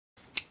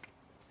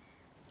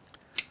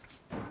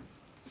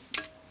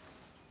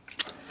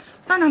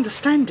Don't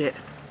understand it.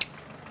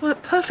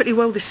 Worked perfectly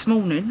well this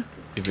morning.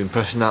 You've been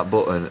pressing that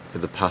button for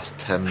the past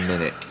 10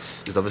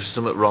 minutes. There's obviously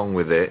something wrong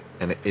with it,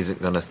 and it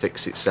isn't going to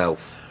fix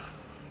itself.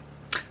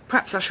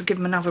 Perhaps I should give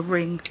him another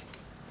ring.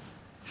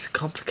 It's a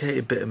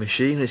complicated bit of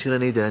machinery. It's going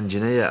to need an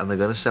engineer, and they're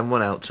going to send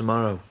one out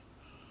tomorrow.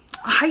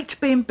 I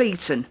hate being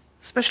beaten,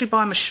 especially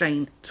by a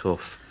machine.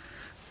 Tough.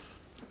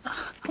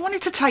 I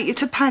wanted to take you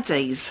to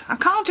Paddy's. I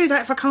can't do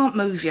that if I can't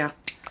move you.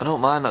 I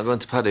don't mind not going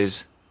to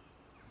Paddy's.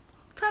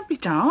 Don't be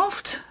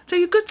daft. Do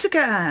you good to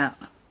get out.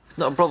 It's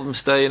not a problem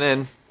staying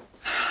in.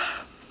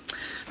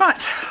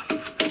 Right.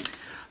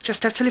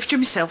 Just have to lift you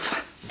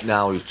myself.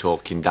 Now you're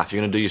talking, Daff.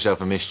 You're going to do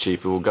yourself a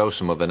mischief. We'll go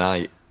some other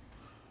night.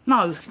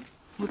 No,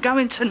 we're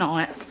going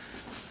tonight.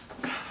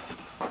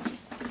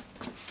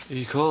 Who are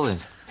you calling?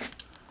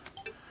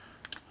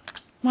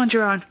 Mind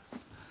your own.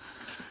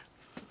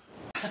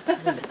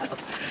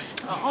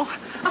 Oh,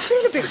 I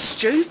feel a bit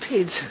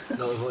stupid.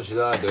 Not as much as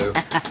I do.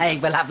 Hey,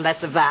 we'll have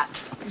less of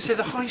that. You say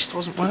the hoist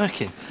wasn't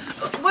working?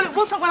 Well, it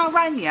wasn't when I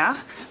rang you.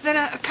 Then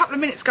a couple of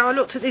minutes ago I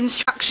looked at the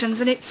instructions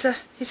and it's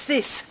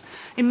this.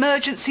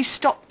 Emergency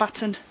stop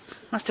button.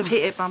 Must have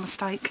hit it by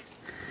mistake.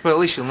 Well, at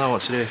least you'll know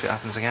what to do if it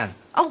happens again.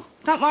 Oh,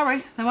 don't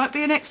worry. There won't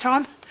be a next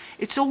time.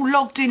 It's all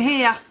logged in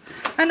here.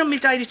 And on my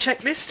daily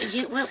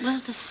checklist. Well,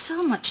 there's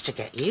so much to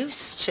get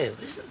used to,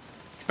 isn't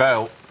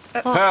there? Pearl.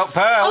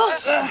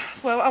 Pearl.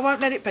 Well, I won't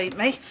let it beat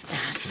me.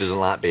 She doesn't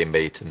like being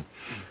beaten.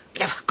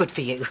 Oh, good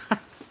for you.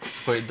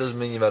 But it does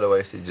mean you've had a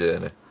wasted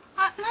journey.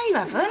 No, you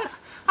haven't.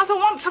 I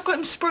thought once I've got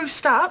him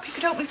spruced up, you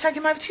could help me take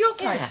him over to your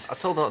place. I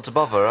told her not to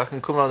bother. I can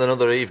come round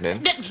another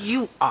evening.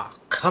 You are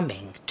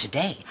coming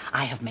today.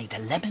 I have made a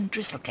lemon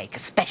drizzle cake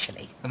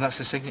especially. And that's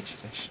the signature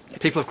dish.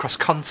 People have crossed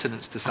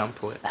continents to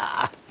sample it.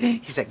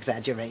 He's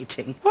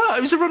exaggerating. Well,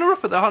 it was a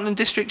runner-up at the Holland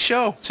District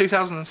Show,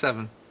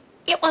 2007.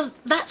 Yeah, well,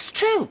 that's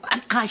true.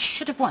 And I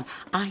should have won.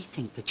 I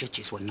think the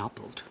judges were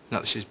nobbled.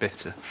 Not that she's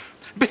bitter.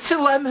 Bitter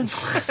lemon!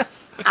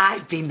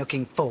 I've been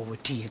looking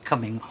forward to you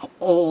coming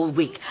all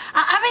week.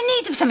 I'm in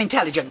need of some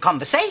intelligent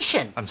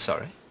conversation. I'm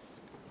sorry.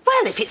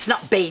 Well, if it's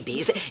not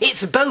babies,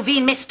 it's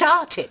bovine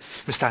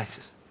mastitis.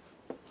 Mastitis.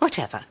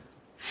 Whatever.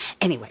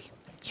 Anyway,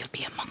 you'll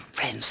be among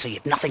friends, so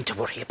you've nothing to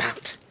worry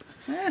about.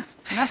 Yeah,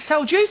 and that's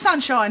told you,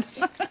 sunshine.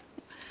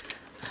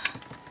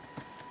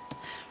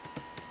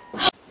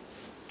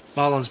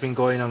 Marlon's been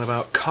going on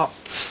about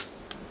cots.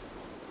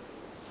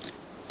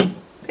 Bit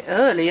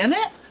early, isn't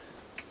it?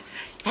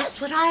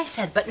 That's what I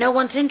said, but no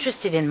one's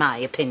interested in my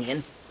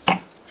opinion.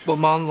 Well,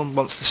 Marlon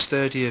wants the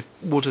sturdier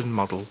wooden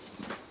model,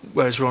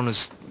 whereas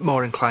Rona's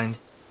more inclined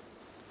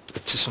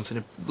to something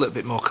a little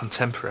bit more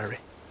contemporary.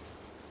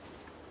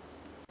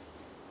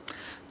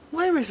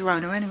 Where is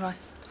Rona, anyway?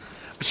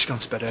 But she's gone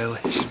to bed early.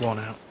 She's worn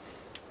out.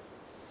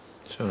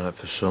 It's all right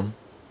for some.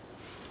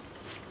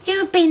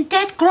 You've been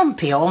dead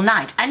grumpy all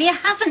night, and you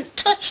haven't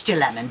touched your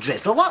lemon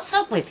drizzle. What's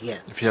up with you?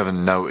 If you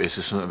haven't noticed,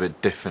 there's something a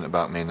bit different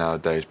about me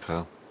nowadays,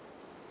 Pearl.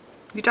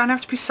 You don't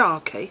have to be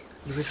sarky.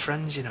 You're with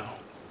friends, you know.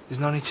 There's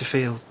no need to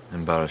feel...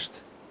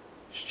 Embarrassed.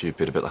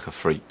 Stupid, a bit like a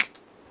freak.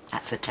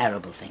 That's a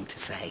terrible thing to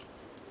say.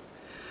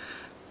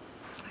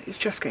 It's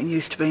just getting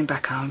used to being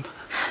back home.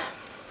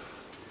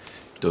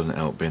 Doesn't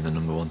help being the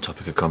 #1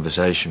 topic of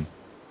conversation.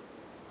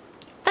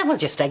 Then we'll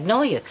just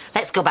ignore you.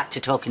 Let's go back to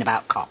talking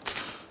about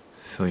cots.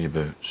 Fill your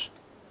boots.